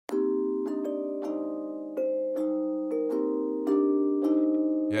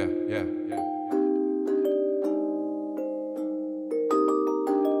yeah.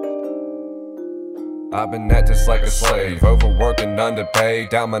 I've been at this like a slave, overworking, underpaid,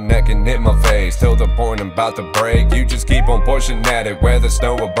 down my neck and hit my face, till the point I'm about to break. You just keep on pushing at it, whether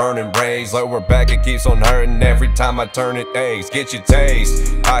snow or burning rays. Lower back, it keeps on hurting every time I turn it aches. Get your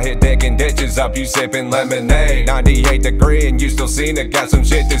taste, I hit digging ditches up, you sipping lemonade. 98 degree and you still seen it, got some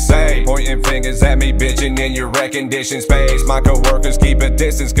shit to say. Pointing fingers at me, bitching in your air-conditioned space. My co-workers keep a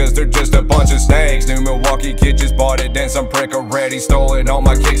distance cause they're just a bunch of snakes. New Milwaukee kid just bought it and some prick already stole it. All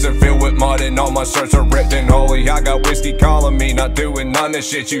my kicks are filled with mud and all my shirts are ripped and holy. I got whiskey calling me, not doing none of the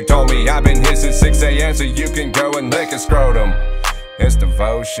shit you told me. I've been here since 6 AM so you can go and lick a scrotum. It's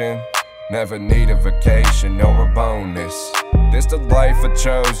devotion, never need a vacation or a bonus. This the life I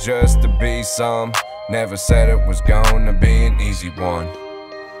chose just to be some. Never said it was gonna be an easy one.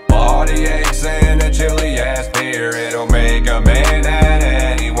 Body aches and a chilly ass beer, it'll make a man at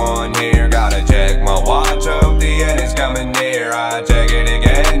anyone here. Gotta check my watch, hope the end is coming near. I check it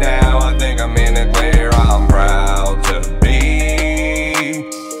again now, I think I'm in the clear. I'm proud to be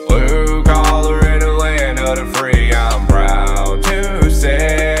blue collar in a land of the free. I'm proud to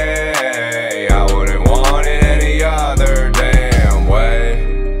say I wouldn't want it any other damn way.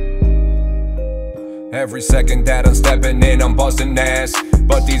 Every second that I'm stepping in, I'm busting ass.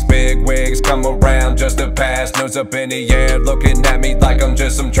 But these big wigs come around just to pass. Nose up in the air, looking at me like I'm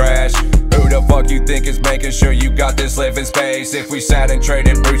just some trash. Who the fuck you think is making sure you got this living space? If we sat and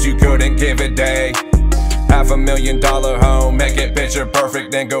traded boots, you couldn't give a day. $500,000 home, make it picture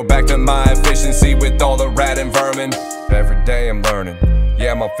perfect, then go back to my efficiency with all the rat and vermin. Every day I'm learning,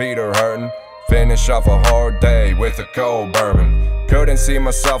 yeah my feet are hurting. Finish off a hard day with a cold bourbon. Couldn't see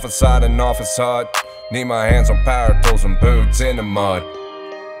myself inside an office hut. Need my hands on power tools and boots in the mud.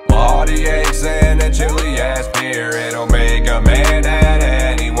 Body aches and a chilly ass beer, it'll make a man at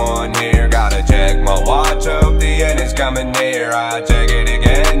anyone here. Gotta check my watch, hope the end is coming near. I check it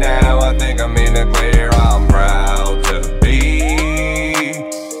again now, I think I'm in the clear.